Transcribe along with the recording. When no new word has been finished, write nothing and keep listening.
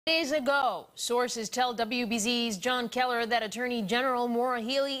Days ago, sources tell WBZ's John Keller that Attorney General Maura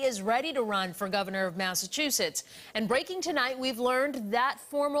Healey is ready to run for governor of Massachusetts. And breaking tonight, we've learned that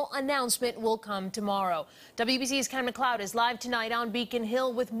formal announcement will come tomorrow. WBZ's Ken McLeod is live tonight on Beacon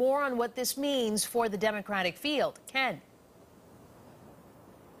Hill with more on what this means for the Democratic field. Ken.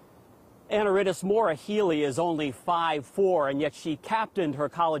 Anaritis, Maura Healey is only 5'4", and yet she captained her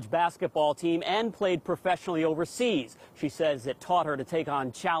college basketball team and played professionally overseas. She says it taught her to take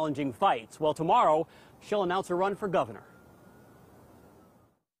on challenging fights. Well, tomorrow, she'll announce her run for governor.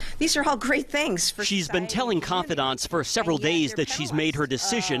 These are all great things. She's been telling confidants for several days that she's made her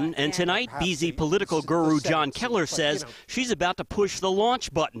decision, and tonight, BZ political guru John Keller says she's about to push the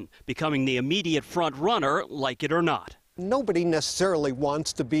launch button, becoming the immediate front runner, like it or not. Nobody necessarily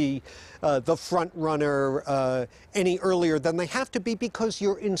wants to be the front runner any earlier than they have to be because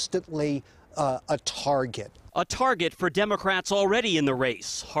you're instantly a target. A target for Democrats already in the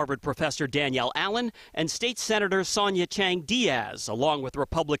race. Harvard professor Danielle Allen and State Senator Sonia Chang Diaz, along with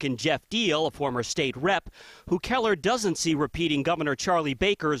Republican Jeff Deal, a former state rep, who Keller doesn't see repeating Governor Charlie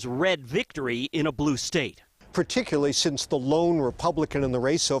Baker's red victory in a blue state. Particularly since the lone Republican in the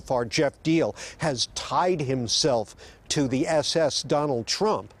race so far, Jeff Deal, has tied himself to the SS Donald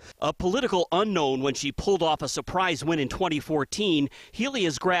Trump. A political unknown when she pulled off a surprise win in 2014, Healey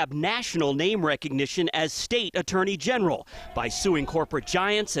has grabbed national name recognition as state attorney general by suing corporate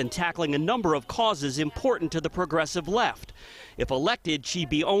giants and tackling a number of causes important to the progressive left. If elected, she'd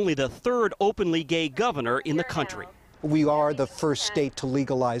be only the third openly gay governor in the country. We are the first state to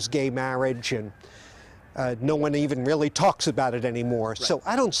legalize gay marriage, and no one even really talks about it anymore. Right. So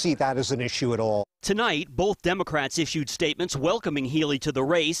I don't see that as an issue at all. Tonight, both Democrats issued statements welcoming Healey to the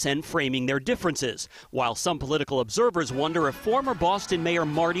race and framing their differences, while some political observers wonder if former Boston Mayor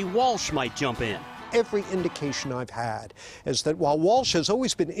Marty Walsh might jump in. Every indication I've had is that while Walsh has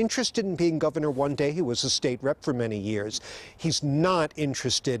always been interested in being governor one day, he was a state rep for many years, he's not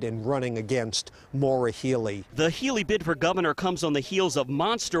interested in running against Maura Healey. The Healey bid for governor comes on the heels of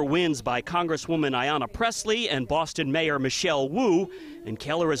monster wins by Congresswoman Ayanna Pressley and Boston Mayor Michelle Wu, and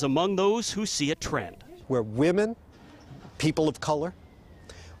Keller is among those who see a trend. Where women, people of color,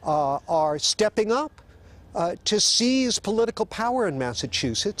 are stepping up to seize political power in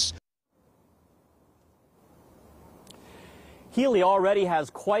Massachusetts. Healey already has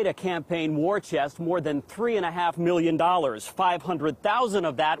quite a campaign war chest, more than $3.5 million. $500,000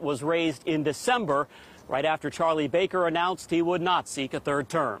 of that was raised in December, right after Charlie Baker announced he would not seek a third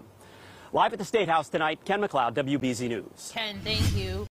term. Live at the State House tonight, Ken McLeod, WBZ News. Ken, thank you.